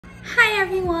Hi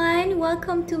everyone!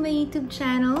 Welcome to my YouTube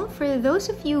channel. For those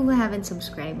of you who haven't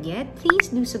subscribed yet, please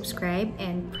do subscribe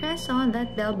and press on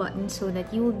that bell button so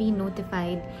that you will be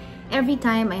notified every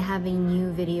time I have a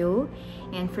new video.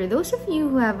 And for those of you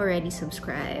who have already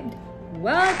subscribed,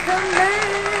 welcome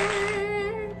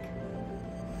back!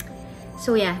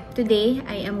 So yeah, today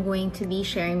I am going to be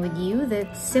sharing with you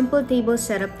the simple table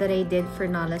setup that I did for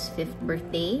Nala's 5th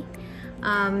birthday.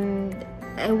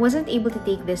 I wasn't able to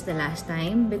take this the last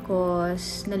time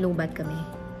because nalobat kami.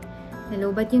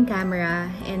 Nalobat yung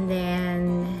camera, and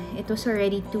then it was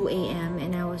already 2 AM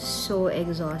and I was so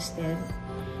exhausted.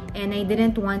 And I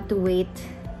didn't want to wait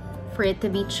for it to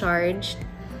be charged.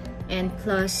 And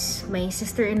plus, my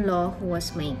sister-in-law, who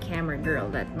was my camera girl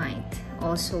that night,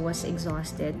 also was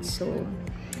exhausted. So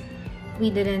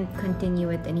we didn't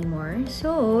continue it anymore.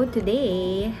 So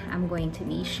today, I'm going to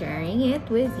be sharing it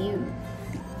with you.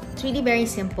 It's really very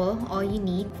simple. All you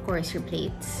need, of course, your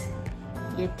plates,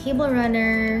 your table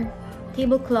runner,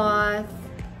 tablecloth,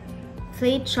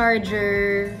 plate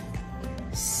chargers,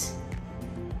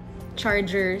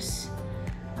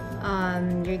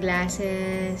 your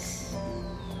glasses,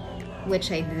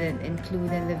 which I didn't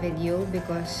include in the video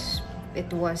because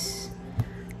it was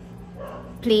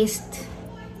placed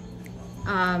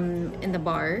in the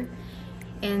bar,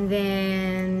 and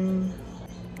then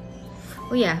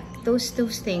oh yeah, those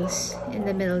things in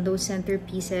the middle, those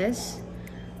centerpieces,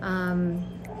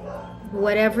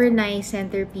 whatever nice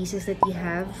centerpieces that you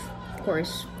have, of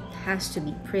course, has to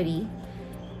be pretty.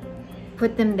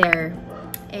 Put them there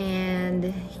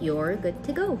and you're good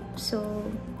to go. So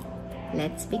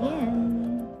let's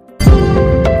begin.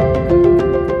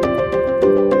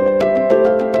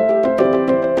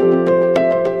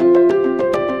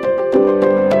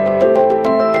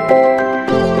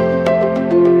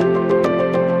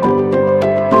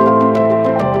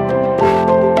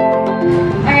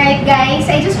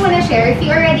 If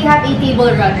you already have a table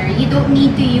runner, you don't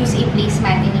need to use a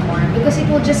placemat anymore because it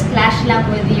will just clash lang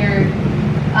with your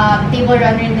table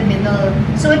runner in the middle.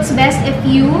 So it's best if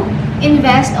you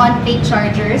invest on plate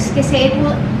chargers kasi it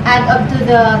will add up to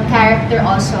the character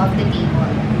also of the table.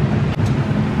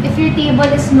 If your table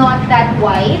is not that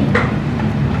wide,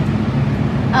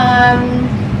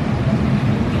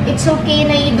 it's okay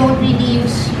na you don't really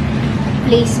use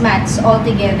placemats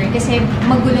altogether kasi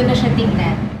magulo na siya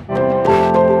tignan.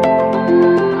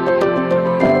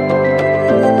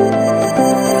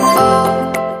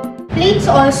 Plates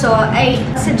also, I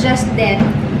suggest then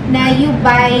na you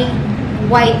buy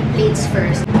white plates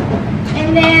first.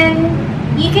 And then,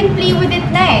 you can play with it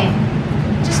na eh.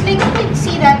 Just like, you can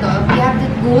see that oh, you have the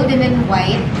gold and then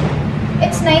white.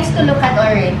 It's nice to look at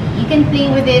already. You can play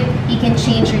with it, you can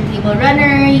change your table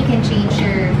runner, you can change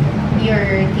your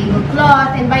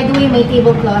tablecloth. And by the way, my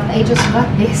tablecloth, I just got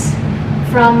this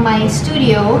from my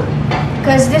studio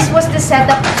because this was the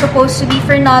setup supposed to be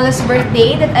for Nala's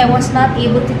birthday that I was not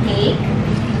able to take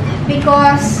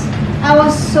because I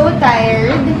was so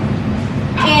tired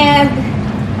and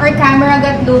our camera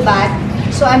got low bat,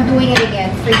 so I'm doing it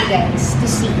again for you guys to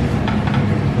see.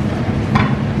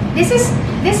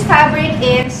 This fabric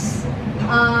is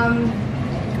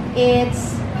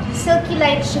it's silky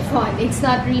light chiffon. It's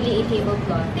not really a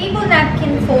tablecloth. Table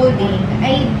napkin folding.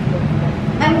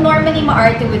 I'm normally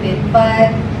maarte with it,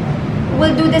 but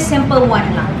we'll do the simple one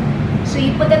lang. So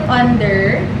you put it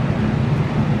under,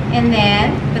 and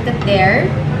then put it there.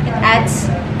 It adds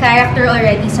character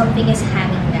already. Something is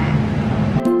hanging there.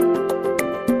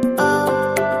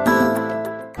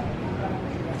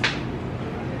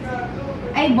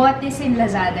 I bought this in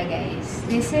Lazada, guys.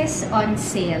 This is on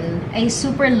sale. I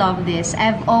super love this.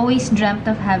 I've always dreamt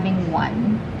of having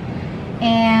one.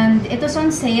 And it was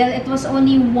on sale. It was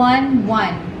only $1.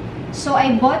 So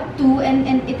I bought 2 and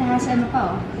it has ano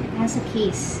pa, it has a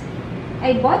case.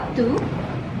 I bought 2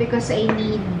 because I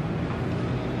need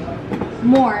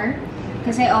more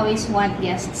because I always want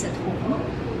guests at home.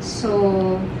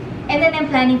 So, and then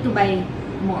I'm planning to buy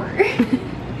more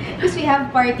because we have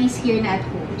parties here na at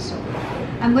home. So,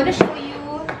 I'm gonna show you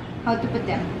how to put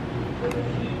them.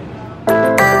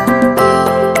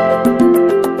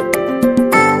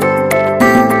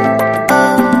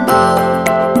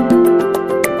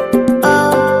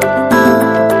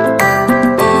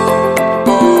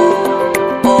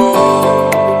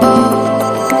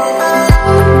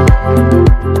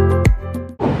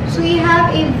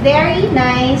 Very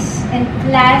nice and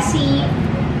classy,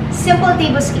 simple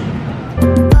tablescape.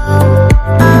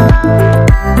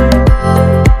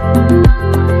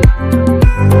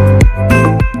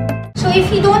 So if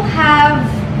you don't have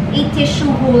a tissue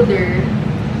holder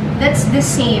that's the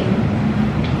same,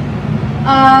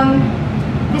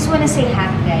 this want to say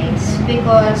hack, guys,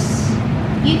 because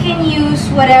you can use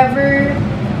whatever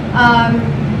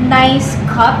nice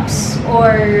cups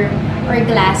or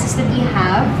glasses that you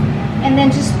have, and then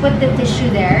just put the tissue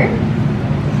there,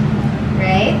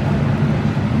 right?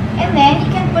 And then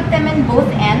you can put them in both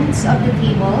ends of the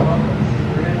table.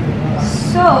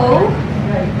 So,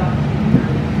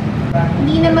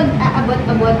 hindi na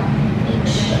mag-aabot-abot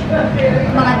each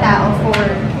mga tao for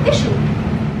tissue.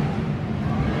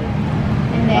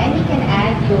 And then you can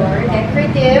add your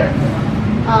decorative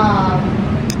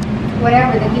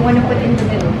whatever that you want to put in the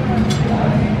middle.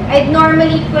 I'd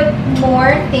normally put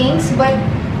more things, but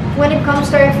when it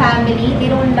comes to our family, they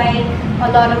don't like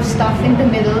a lot of stuff in the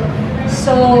middle.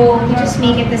 So we just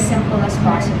make it as simple as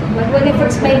possible. But when if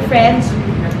it's my friends,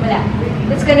 wala.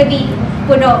 It's gonna be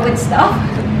puno with stuff.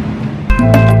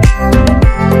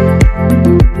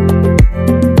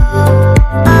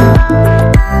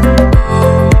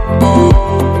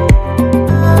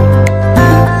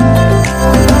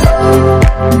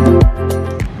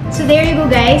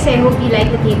 Guys, I hope you like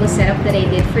the table setup that I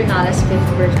did for Nala's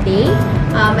 5th birthday.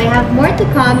 I have more to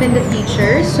come in the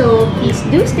future, so please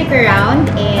do stick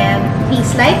around and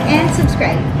please like and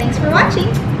subscribe. Thanks for watching!